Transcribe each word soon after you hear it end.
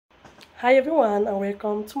Hi everyone and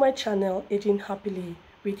welcome to my channel Aging Happily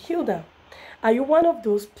with Hilda. Are you one of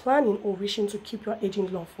those planning or wishing to keep your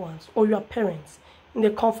aging loved ones or your parents in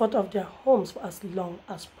the comfort of their homes for as long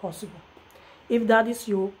as possible? If that is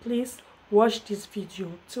you, please watch this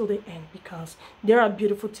video till the end because there are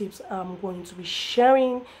beautiful tips I'm going to be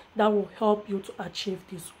sharing that will help you to achieve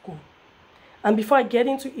this goal. And before I get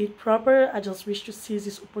into it proper, I just wish to seize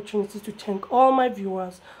this opportunity to thank all my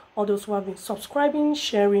viewers, all those who have been subscribing,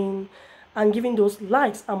 sharing, and giving those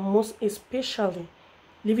likes, and most especially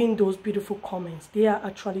leaving those beautiful comments. They are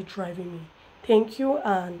actually driving me. Thank you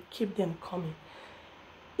and keep them coming.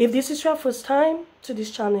 If this is your first time to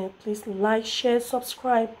this channel, please like, share,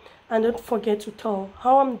 subscribe, and don't forget to tell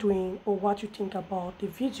how I'm doing or what you think about the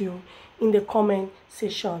video in the comment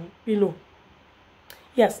section below.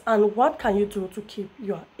 Yes, and what can you do to keep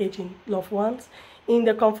your aging loved ones in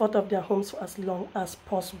the comfort of their homes for as long as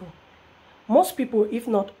possible? Most people, if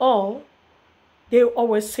not all, they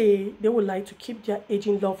always say they would like to keep their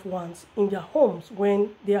aging loved ones in their homes when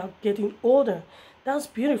they are getting older. That's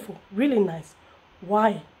beautiful, really nice.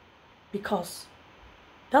 Why? Because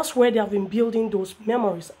that's where they have been building those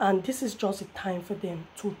memories, and this is just a time for them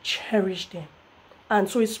to cherish them. And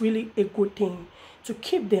so it's really a good thing to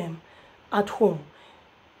keep them at home,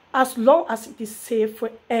 as long as it is safe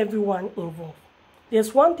for everyone involved.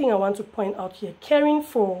 There's one thing I want to point out here. Caring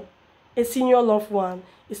for a senior loved one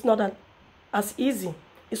is not as easy.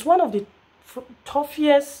 It's one of the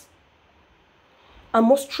toughest and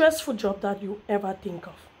most stressful jobs that you ever think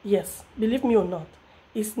of. Yes, believe me or not,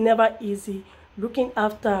 it's never easy looking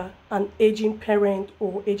after an aging parent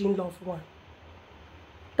or aging loved one.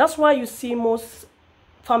 That's why you see most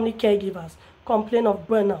family caregivers complain of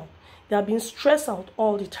burnout. They are being stressed out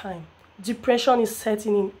all the time. Depression is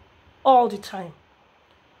setting in all the time.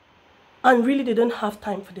 And really, they don't have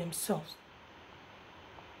time for themselves.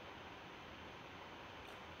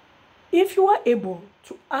 If you are able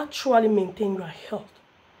to actually maintain your health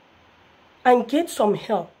and get some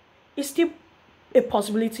help, it's still a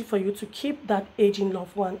possibility for you to keep that aging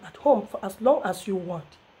loved one at home for as long as you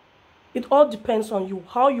want. It all depends on you,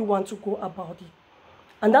 how you want to go about it.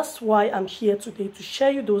 And that's why I'm here today to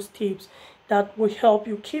share you those tips that will help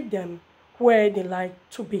you keep them where they like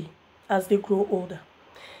to be as they grow older.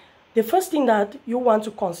 The first thing that you want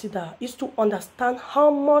to consider is to understand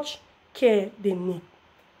how much care they need.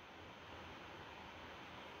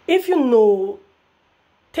 If you know,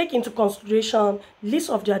 take into consideration lists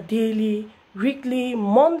of their daily, weekly,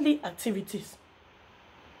 monthly activities.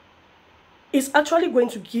 It's actually going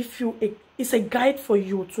to give you it's a guide for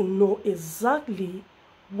you to know exactly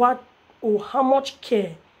what or how much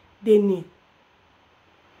care they need.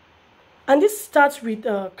 And this starts with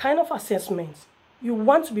a kind of assessment. You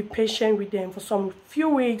want to be patient with them for some few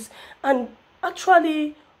weeks and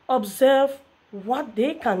actually observe what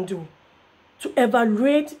they can do to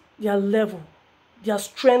evaluate their level, their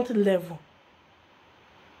strength level.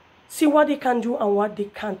 See what they can do and what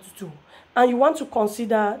they can't do. And you want to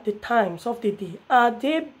consider the times of the day. Are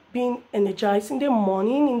they being energized in the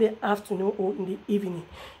morning, in the afternoon, or in the evening?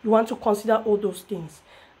 You want to consider all those things.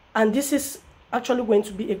 And this is actually going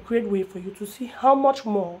to be a great way for you to see how much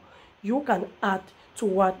more you can add to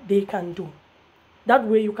what they can do. That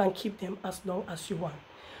way you can keep them as long as you want.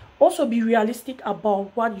 Also, be realistic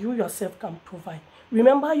about what you yourself can provide.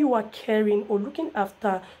 Remember, you are caring or looking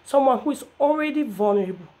after someone who is already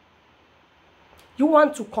vulnerable. You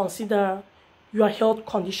want to consider your health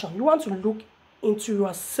condition. You want to look into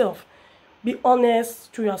yourself. Be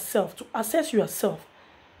honest to yourself, to assess yourself.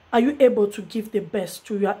 Are you able to give the best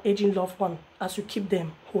to your aging loved one as you keep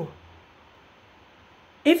them home?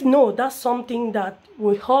 If no, that's something that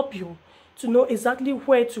will help you to know exactly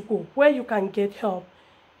where to go, where you can get help.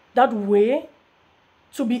 That way,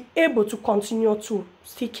 to be able to continue to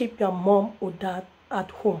still keep your mom or dad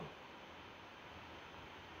at home.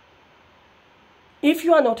 If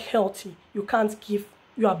you are not healthy, you can't give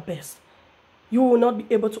your best. You will not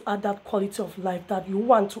be able to add that quality of life that you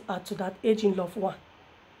want to add to that aging loved one.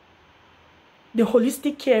 The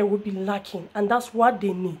holistic care will be lacking, and that's what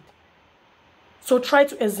they need. So try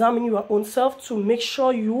to examine your own self to make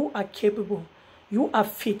sure you are capable, you are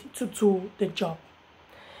fit to do the job.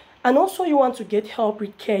 And also you want to get help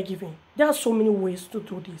with caregiving. There are so many ways to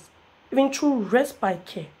do this, even through respite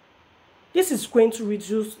care. This is going to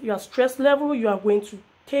reduce your stress level. You are going to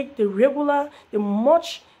take the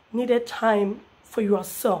much needed time for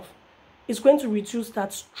yourself. It's going to reduce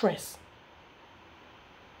that stress.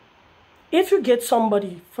 If you get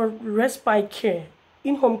somebody for respite care,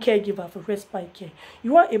 in-home caregiver for respite care,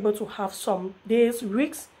 you are able to have some days,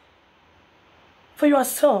 weeks for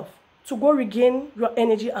yourself. to go regain your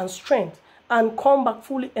energy and strength and come back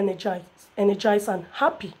fully energized and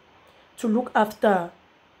happy to look after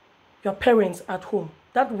your parents at home.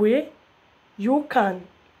 That way, you can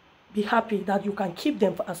be happy that you can keep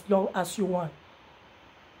them for as long as you want.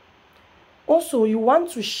 Also, you want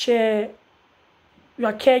to share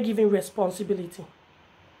your caregiving responsibility.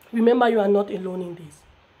 Remember, you are not alone in this.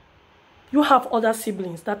 You have other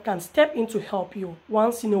siblings that can step in to help you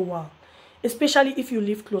once in a while, especially if you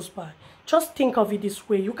live close by. Just think of it this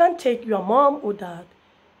way. You can take your mom or dad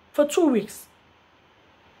for 2 weeks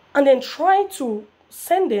and then try to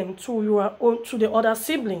send them to the other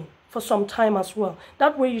sibling for some time as well.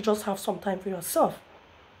 That way you just have some time for yourself.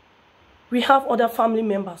 We have other family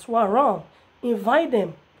members who are around. Invite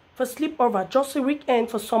them for sleepover, just a weekend,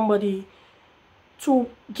 for somebody to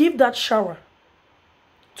give that shower,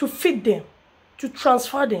 to feed them, to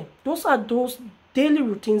transfer them. Those are those daily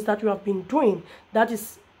routines that you have been doing that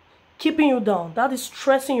is keeping you down, that is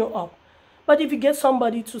stressing you up. But if you get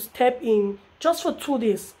somebody to step in just for 2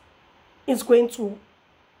 days, it's going to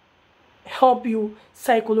help you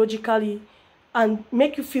psychologically and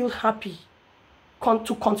make you feel happy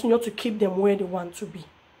to continue to keep them where they want to be.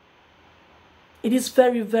 It is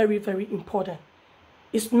very, very, very important.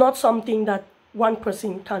 It's not something that one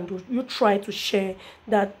person can do. You try to share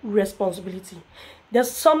that responsibility. There's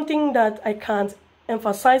something that I can't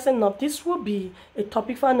emphasize enough. This will be a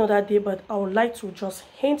topic for another day, but I would like to just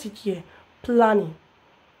hint it here. Planning.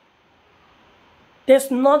 There's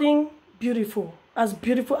nothing beautiful as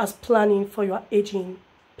planning for your aging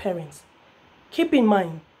parents. Keep in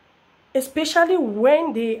mind, especially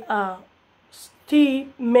when they are still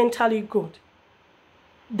mentally good,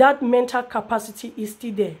 that mental capacity is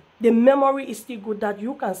still there. The memory is still good, that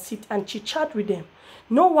you can sit and chit-chat with them.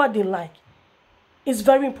 Know what they like. It's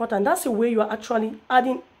very important. That's the way you are actually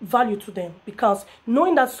adding value to them, because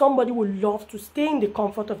knowing that somebody will love to stay in the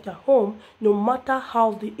comfort of their home no matter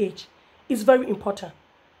how they age is very important.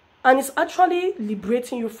 And it's actually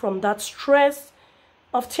liberating you from that stress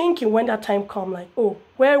of thinking when that time comes, like, oh,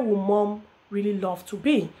 where will mom really love to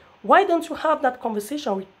be? Why don't you have that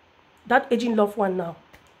conversation with that aging loved one now,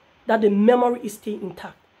 that the memory is still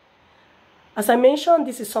intact? As I mentioned,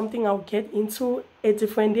 this is something I'll get into a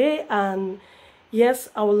different day. And yes,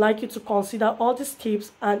 I would like you to consider all these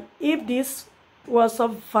tips. And if this was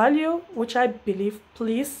of value, which I believe,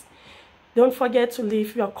 please don't forget to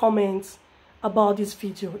leave your comments about this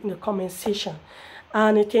video in the comment section.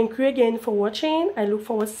 And thank you again for watching. I look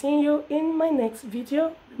forward to seeing you in my next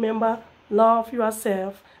video. Remember, love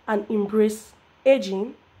yourself and embrace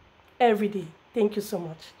aging every day. Thank you so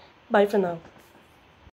much. Bye for now.